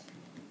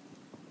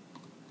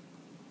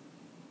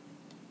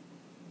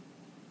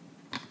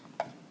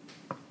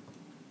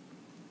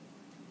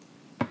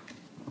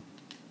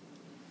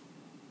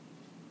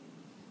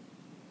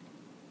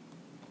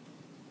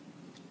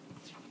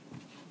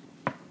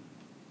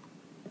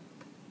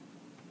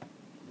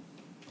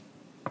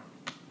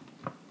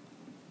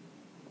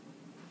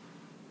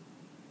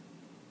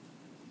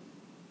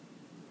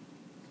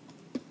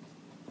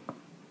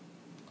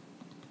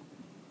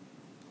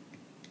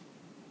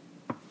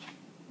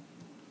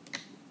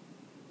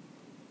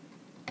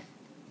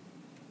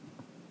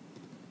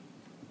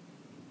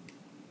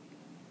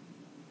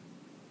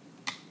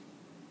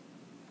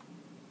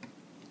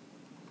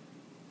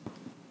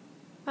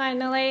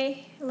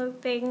 Finally,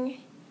 looping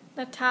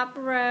the top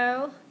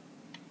row,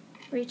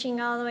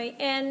 reaching all the way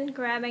in,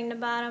 grabbing the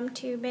bottom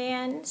two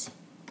bands,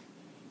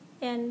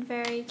 and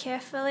very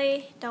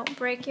carefully, don't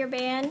break your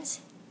bands,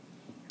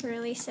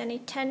 release any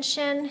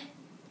tension,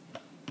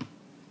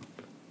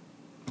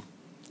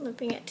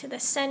 looping it to the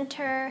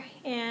center,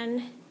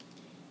 and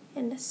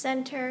in the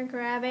center,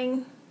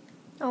 grabbing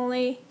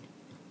only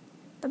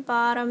the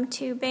bottom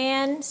two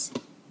bands,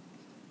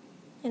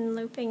 and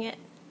looping it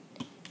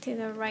to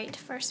the right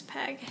first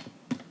peg.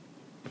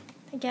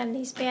 Again,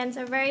 these bands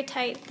are very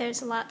tight.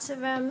 There's lots of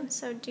them,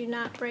 so do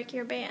not break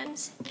your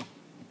bands.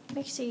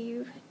 Make sure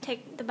you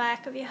take the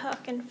back of your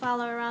hook and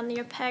follow around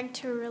your peg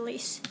to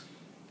release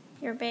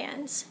your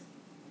bands.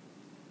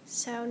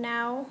 So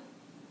now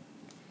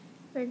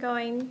we're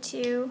going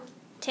to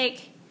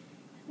take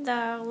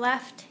the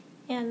left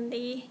and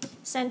the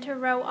center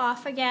row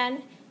off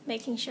again,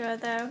 making sure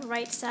the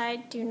right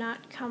side do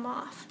not come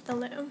off the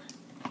loom.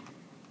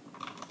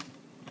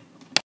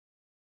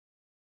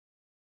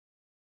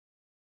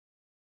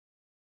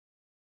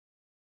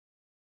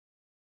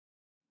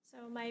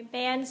 So my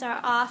bands are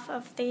off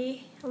of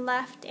the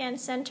left and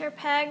center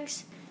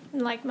pegs.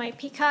 And like my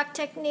peacock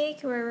technique,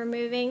 we're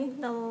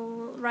removing the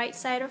right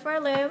side of our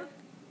loom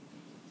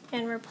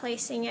and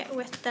replacing it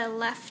with the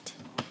left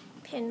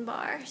pin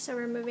bar. So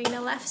removing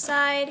the left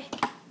side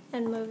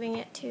and moving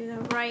it to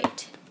the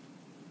right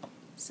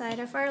side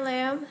of our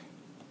loom.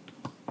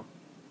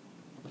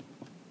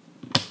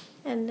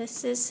 And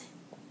this is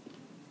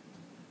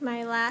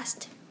my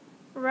last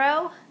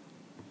row.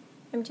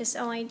 I'm just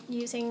only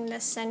using the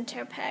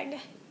center peg.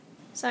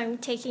 So I'm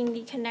taking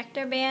the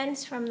connector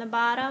bands from the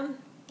bottom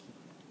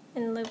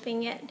and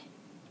looping it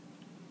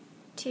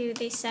to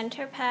the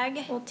center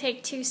peg. We'll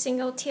take 2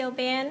 single teal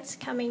bands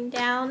coming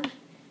down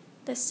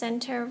the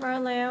center of our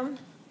loom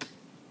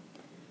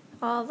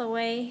all the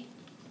way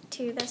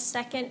to the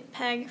second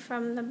peg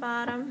from the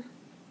bottom,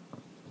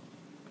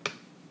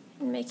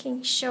 and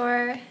making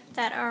sure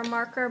that our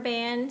marker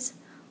bands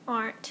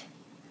aren't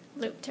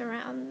looped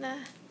around the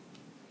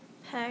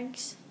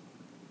pegs.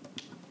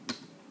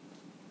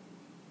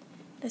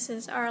 This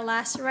is our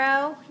last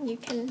row. You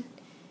can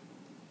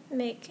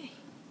make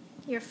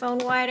your phone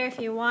wider if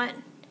you want,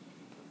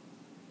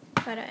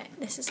 but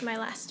this is my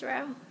last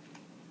row.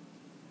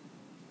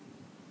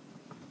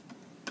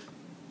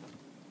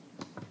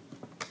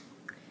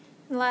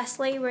 And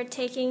lastly, we're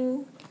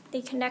taking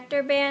the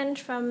connector band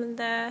from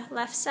the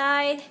left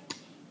side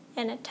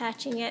and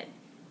attaching it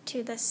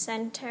to the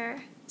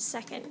center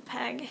second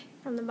peg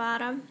from the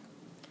bottom.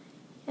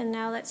 And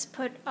now let's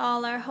put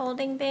all our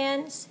holding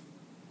bands,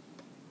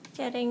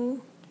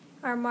 getting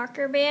our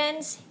marker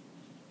bands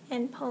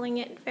and pulling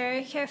it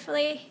very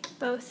carefully,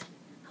 both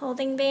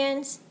holding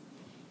bands,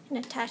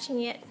 and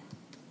attaching it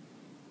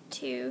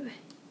to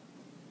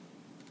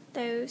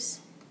those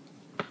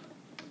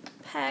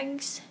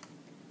pegs.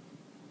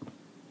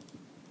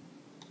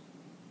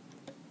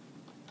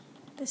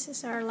 This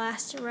is our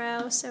last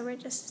row, so we're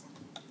just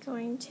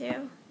going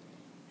to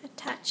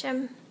attach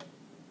them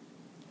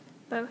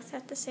both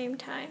at the same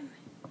time.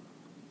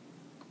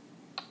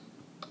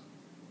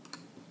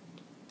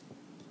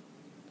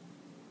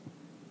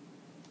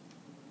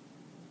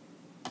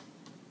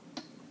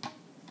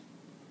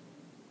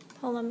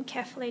 Pull them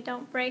carefully,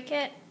 don't break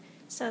it.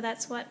 So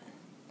that's what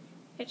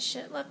it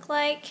should look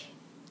like.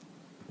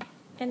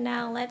 And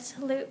now let's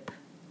loop.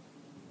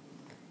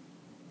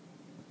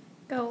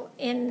 Go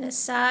in the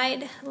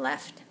side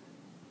left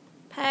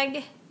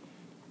peg,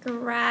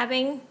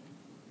 grabbing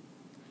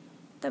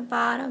the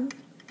bottom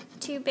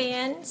 2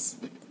 bands,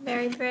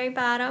 very, very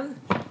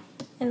bottom,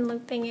 and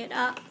looping it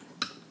up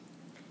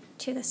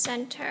to the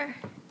center.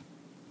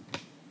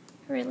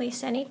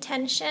 Release any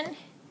tension.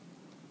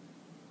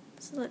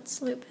 So let's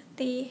loop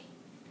the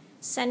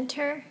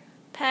center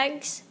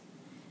pegs,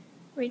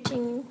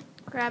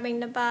 grabbing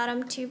the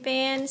bottom 2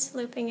 bands,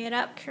 looping it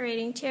up,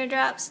 creating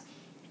teardrops,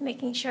 and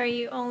making sure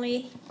you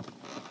only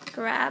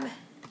grab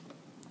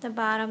the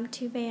bottom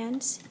 2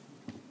 bands.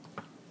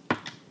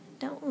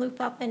 Don't loop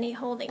up any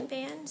holding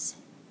bands.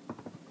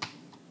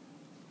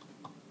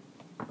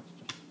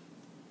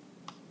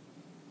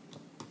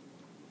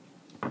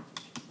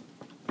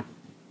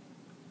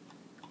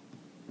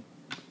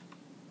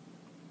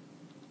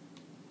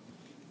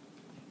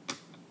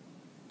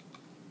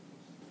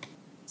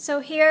 So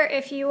here,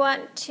 if you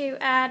want to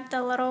add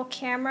the little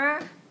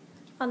camera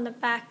on the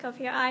back of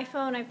your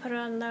iPhone, I put it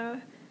on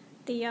the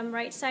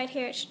right side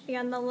here, it should be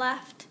on the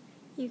left.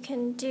 You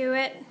can do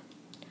it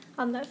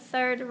on the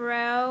 3rd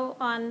row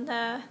on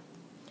the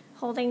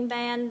holding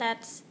band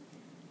that's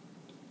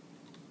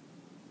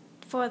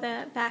for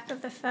the back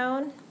of the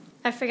phone.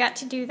 I forgot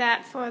to do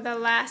that for the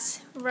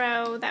last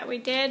row that we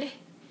did,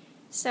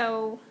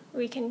 so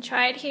we can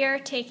try it here,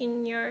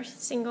 taking your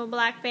single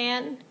black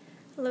band,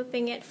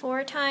 looping it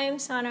 4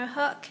 times on a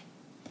hook,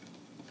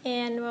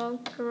 and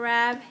we'll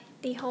grab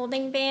the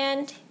holding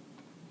band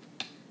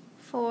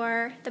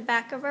for the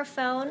back of our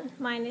phone.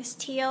 Mine is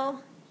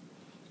teal,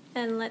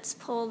 and let's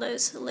pull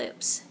those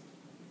loops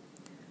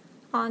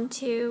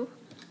onto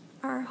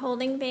our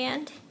holding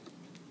band.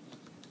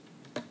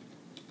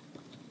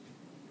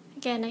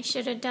 Again, I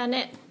should have done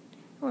it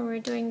when we were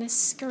doing the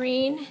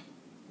screen,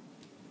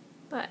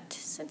 but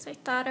since I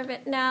thought of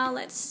it now,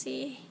 let's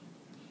see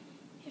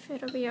if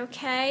it'll be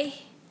okay.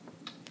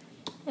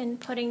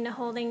 And putting the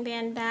holding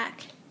band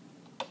back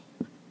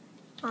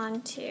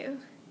onto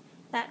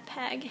that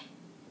peg.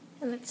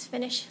 And let's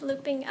finish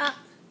looping up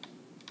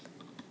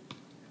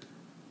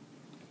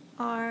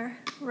our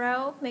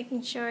row,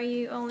 making sure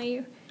you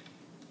only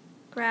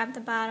grab the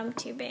bottom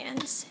 2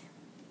 bands.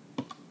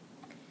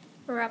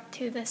 We're up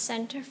to the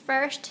center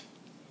first,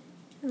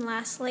 and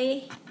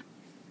lastly,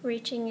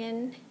 reaching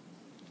in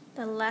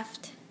the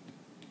left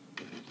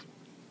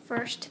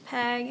first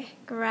peg,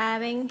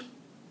 grabbing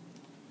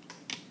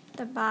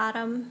the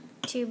bottom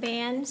 2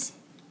 bands,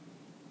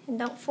 and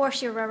don't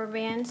force your rubber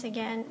bands,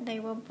 again they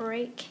will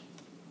break,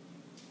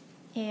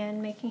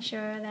 and making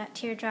sure that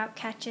teardrop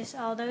catches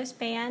all those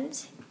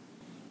bands.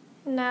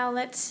 Now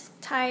let's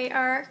tie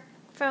our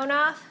phone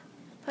off,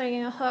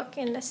 putting a hook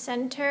in the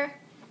center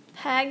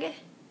peg,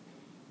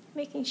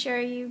 making sure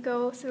you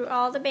go through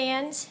all the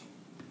bands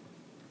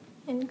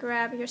and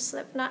grab your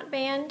slip knot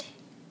band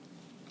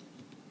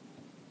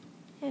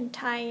and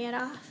tying it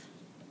off.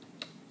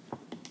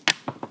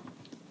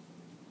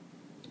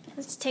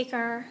 Let's take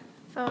our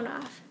phone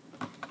off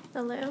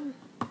the loom.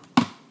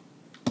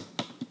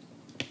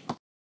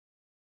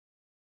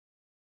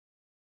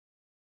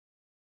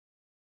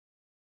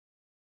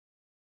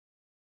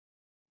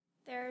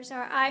 There's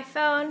our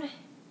iPhone.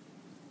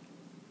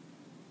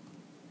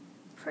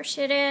 Push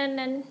it in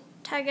and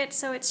tug it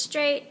so it's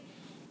straight.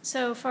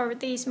 So for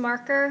these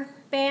marker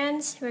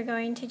bands, we're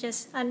going to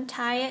just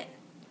untie it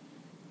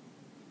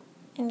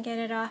and get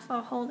it off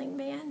our holding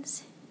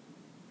bands.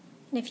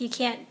 And if you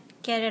can't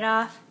get it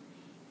off,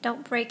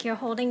 don't break your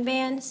holding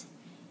bands,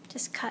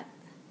 just cut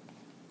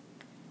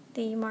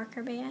the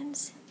marker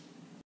bands.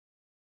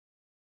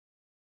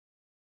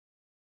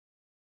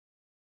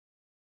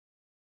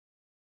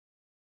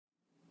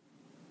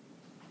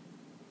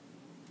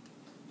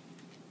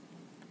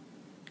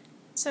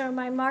 So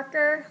my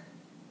marker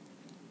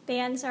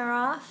bands are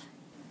off.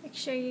 Make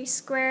sure you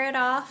square it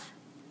off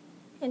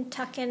and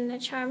tuck in the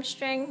charm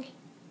string.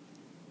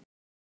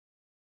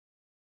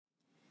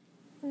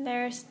 And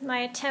there's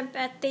my attempt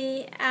at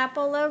the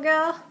Apple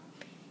logo.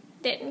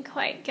 Didn't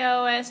quite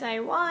go as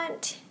I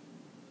want,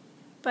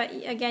 but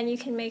again, you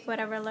can make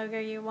whatever logo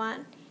you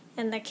want.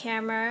 And the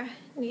camera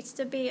needs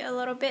to be a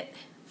little bit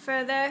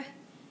further,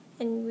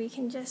 and we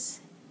can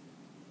just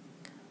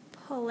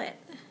pull it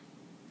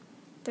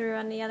through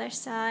on the other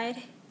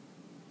side.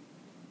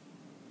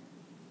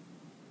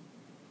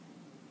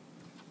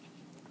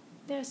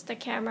 There's the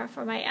camera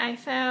for my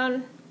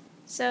iPhone.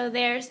 So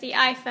there's the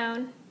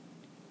iPhone.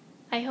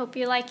 I hope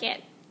you like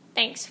it.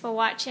 Thanks for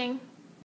watching.